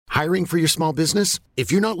Hiring for your small business?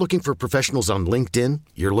 If you're not looking for professionals on LinkedIn,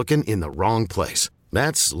 you're looking in the wrong place.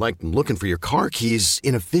 That's like looking for your car keys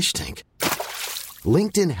in a fish tank.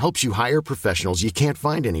 LinkedIn helps you hire professionals you can't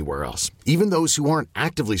find anywhere else, even those who aren't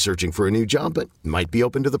actively searching for a new job but might be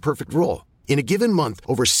open to the perfect role. In a given month,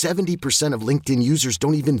 over 70% of LinkedIn users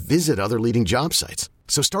don't even visit other leading job sites.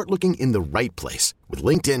 So start looking in the right place. With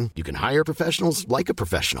LinkedIn, you can hire professionals like a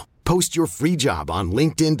professional. Post your free job on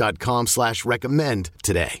linkedin.com/recommend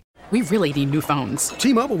today. We really need new phones.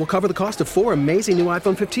 T-Mobile will cover the cost of 4 amazing new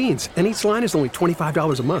iPhone 15s, and each line is only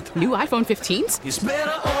 $25 a month. New iPhone 15s? It's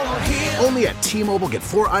better over here. Only at T-Mobile, get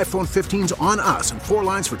 4 iPhone 15s on us and 4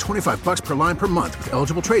 lines for $25 per line per month with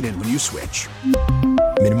eligible trade-in when you switch.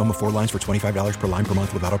 Minimum of 4 lines for $25 per line per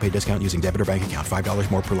month with autopay discount using debit or bank account.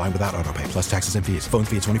 $5 more per line without autopay, plus taxes and fees. Phone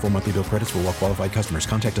fee at 24 monthly bill credits for well-qualified customers.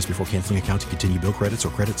 Contact us before canceling account to continue bill credits or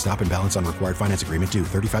credit stop and balance on required finance agreement due.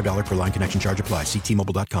 $35 per line connection charge applies. See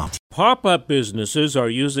T-Mobile.com. Pop-up businesses are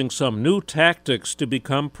using some new tactics to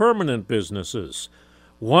become permanent businesses.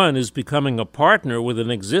 One is becoming a partner with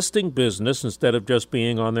an existing business instead of just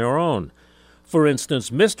being on their own. For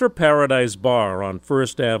instance, Mr. Paradise Bar on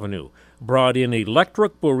First Avenue brought in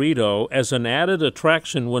electric burrito as an added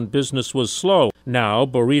attraction when business was slow. Now,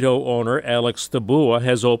 burrito owner Alex Tabua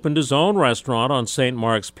has opened his own restaurant on St.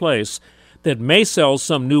 Mark's Place that may sell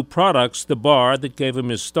some new products the bar that gave him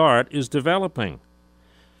his start is developing.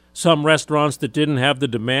 Some restaurants that didn't have the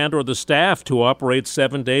demand or the staff to operate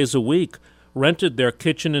 7 days a week rented their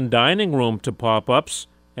kitchen and dining room to pop-ups,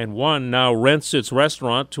 and one now rents its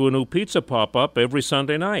restaurant to a new pizza pop-up every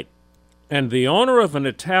Sunday night. And the owner of an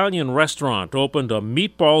Italian restaurant opened a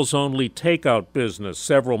meatballs-only takeout business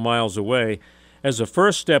several miles away as a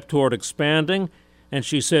first step toward expanding, and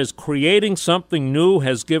she says creating something new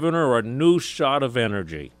has given her a new shot of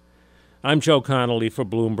energy. I'm Joe Connolly for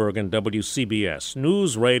Bloomberg and WCBS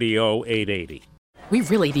News Radio 880. We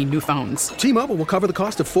really need new phones. T-Mobile will cover the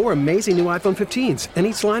cost of 4 amazing new iPhone 15s, and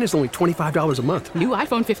each line is only $25 a month. New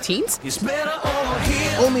iPhone 15s? It's better over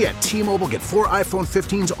here. Only at T-Mobile, get 4 iPhone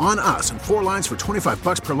 15s on us and 4 lines for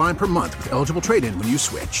 $25 per line per month with eligible trade-in when you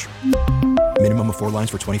switch. Minimum of 4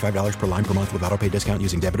 lines for $25 per line per month with autopay discount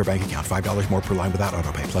using debit or bank account. $5 more per line without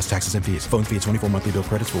autopay, plus taxes and fees. Phone fee at 24 monthly bill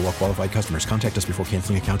credits for well-qualified customers. Contact us before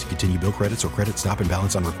canceling account to continue bill credits or credit stop and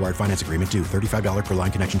balance on required finance agreement due. $35 per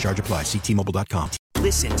line connection charge applies. See T-Mobile.com.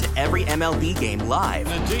 Listen to every MLB game live.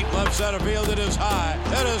 In the deep left center field, it is high,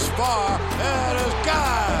 it is far, it is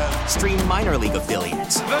gone. Stream minor league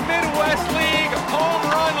affiliates. The Midwest League home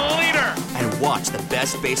run leader. And watch the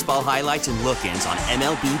best baseball highlights and look-ins on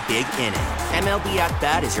MLB Big Inning. MLB At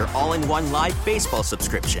Bat is your all-in-one live baseball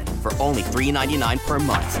subscription for only $3.99 per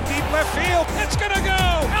month. Deep left field, it's gonna go.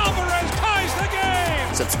 Alvarez ties the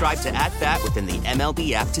game. Subscribe to At Bat within the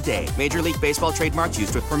MLB app today. Major League Baseball trademarks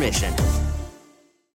used with permission.